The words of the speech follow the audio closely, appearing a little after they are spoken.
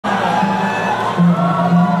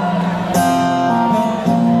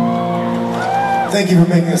Thank you for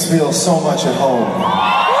making us feel so much at home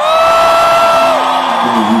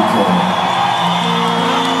in the UK.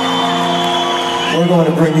 We're going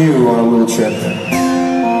to bring you on a little trip.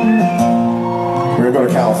 We're going to go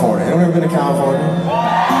to California. Anyone ever been to California?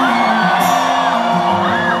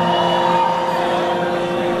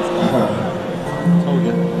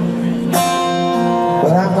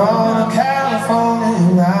 But I'm going to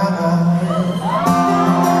California now.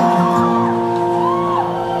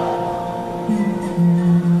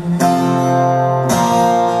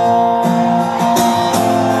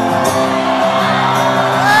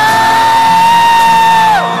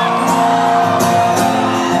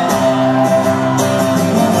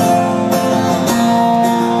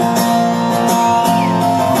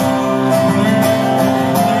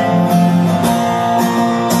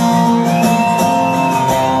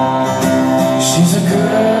 She's a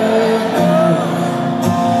good girl,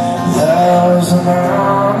 loves her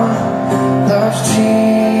mama, loves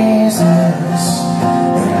Jesus,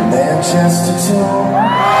 and Manchester too.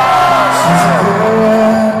 She's a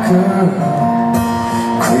good girl,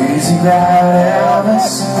 crazy about Elvis,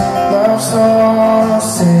 loves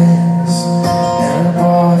horses, and a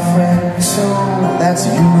boyfriend too. That's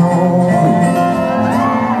who you know.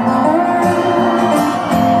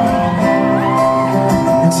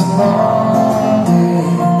 It's a long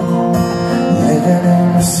living in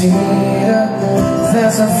Reseda,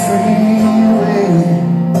 there's a freeway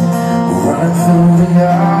running through the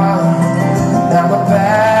yard. Now the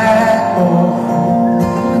backbone,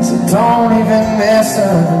 so don't even miss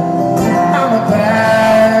her. I'm a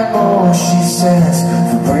bad boy, she says,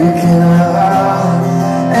 for breaking her heart,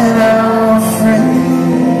 and I'm free,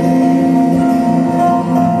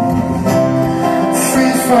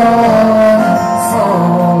 free falling.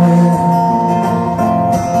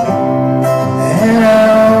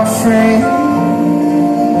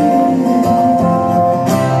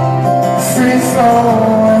 Free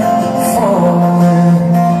falling.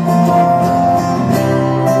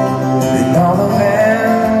 And all the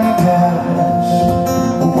vampires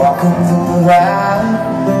were walking through the valley.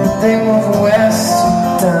 They move west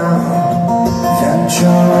down, venture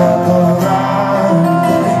up around.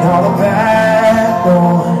 And all the bad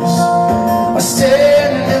boys are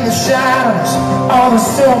standing in the shadows. All the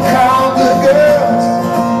so-called good girls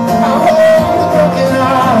are holding the broken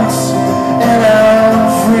hearts, and I'm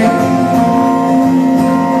free.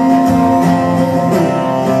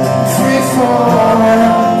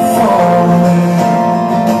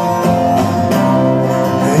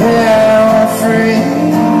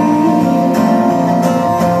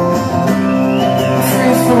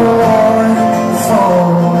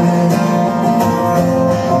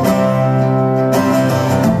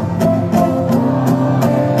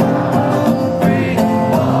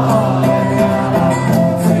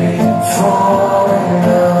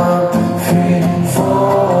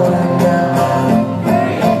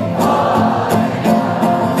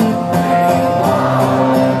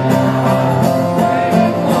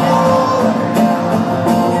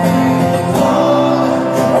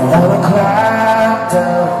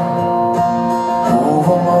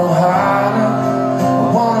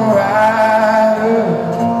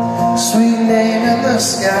 Sweet name in the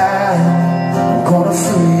sky.